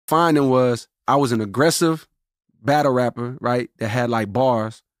finding was I was an aggressive battle rapper, right? That had like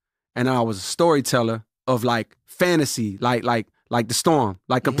bars, and I was a storyteller of like fantasy, like The Storm,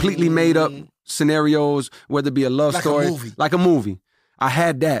 like completely made up scenarios, whether it be a love story, like a movie. I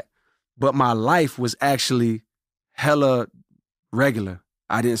had that, but my life was actually hella regular.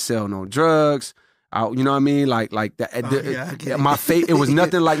 I didn't sell no drugs. You know what I mean? Like that. It was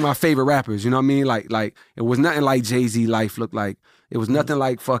nothing like my favorite rappers. You know what I mean? Like it was nothing like Jay-Z life looked like. It was nothing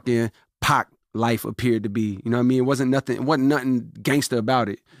like fucking Pac life appeared to be. You know what I mean? It wasn't nothing gangster about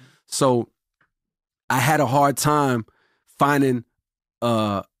it. So I had a hard time finding,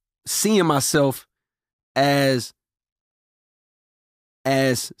 seeing myself as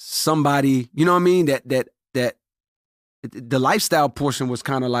somebody. You know what I mean? That the lifestyle portion was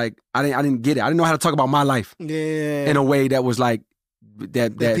kind of like I didn't get it. I didn't know how to talk about my life in a way that was like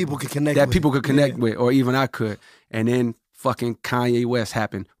that people could connect with, or even I could. And then fucking Kanye West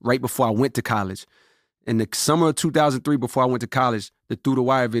happened right before I went to college. In the summer of 2003, before I went to college, the Through the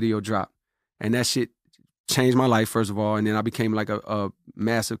Wire video dropped, and that shit changed my life, first of all. And then I became like a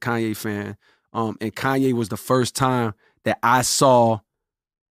massive Kanye fan. And Kanye was the first time that I saw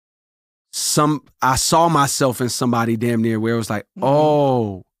myself in somebody damn near where it was like,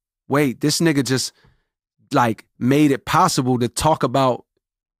 oh, wait, this nigga just like made it possible to talk about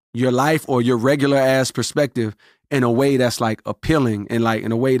your life or your regular ass perspective in a way that's like appealing, and like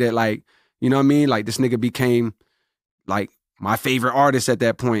in a way that like, you know what I mean? Like this nigga became like my favorite artist at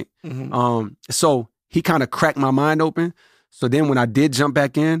that point. So he kind of cracked my mind open. So then when I did jump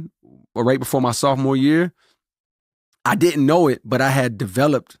back in, or right before my sophomore year, I didn't know it, but I had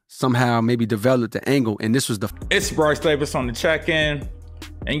developed the angle, and this was the... It's Brice Davis on the check-in.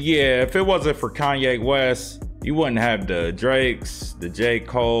 And yeah, if it wasn't for Kanye West, you wouldn't have the Drakes, the J.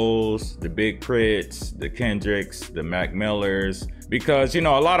 Coles, the Big Crits, the Kendricks, the Mac Millers, because, you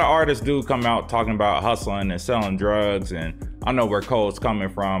know, a lot of artists do come out talking about hustling and selling drugs, and I know where Cole's coming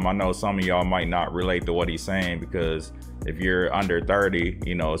from. I know some of y'all might not relate to what he's saying, because if you're under 30,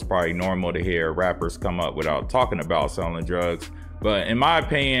 you know, it's probably normal to hear rappers come up without talking about selling drugs. But in my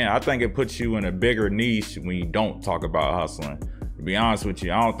opinion, I think it puts you in a bigger niche when you don't talk about hustling. To be honest with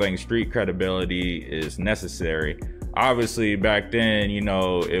you, I don't think street credibility is necessary. Obviously, back then, you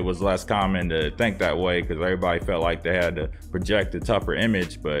know, it was less common to think that way because everybody felt like they had to project a tougher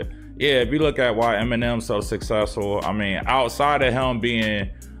image. But yeah, if you look at why Eminem's so successful, I mean, outside of him being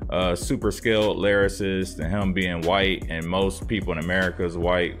a super skilled lyricist and him being white, and most people in America is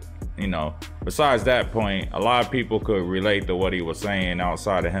white, you know, besides that point, a lot of people could relate to what he was saying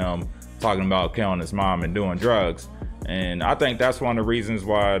outside of him talking about killing his mom and doing drugs. And I think that's one of the reasons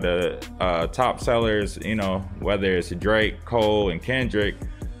why the top sellers, you know, whether it's Drake, Cole, and Kendrick,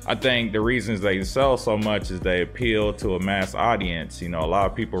 I think the reasons they sell so much is they appeal to a mass audience. You know, a lot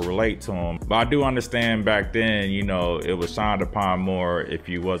of people relate to them. But I do understand back then, you know, it was shined upon more if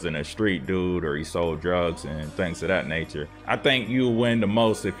you wasn't a street dude or you sold drugs and things of that nature. I think you win the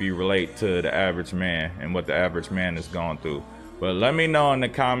most if you relate to the average man and what the average man is going through. But let me know in the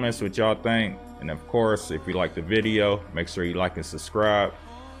comments what y'all think. And of course, if you like the video, make sure you like and subscribe.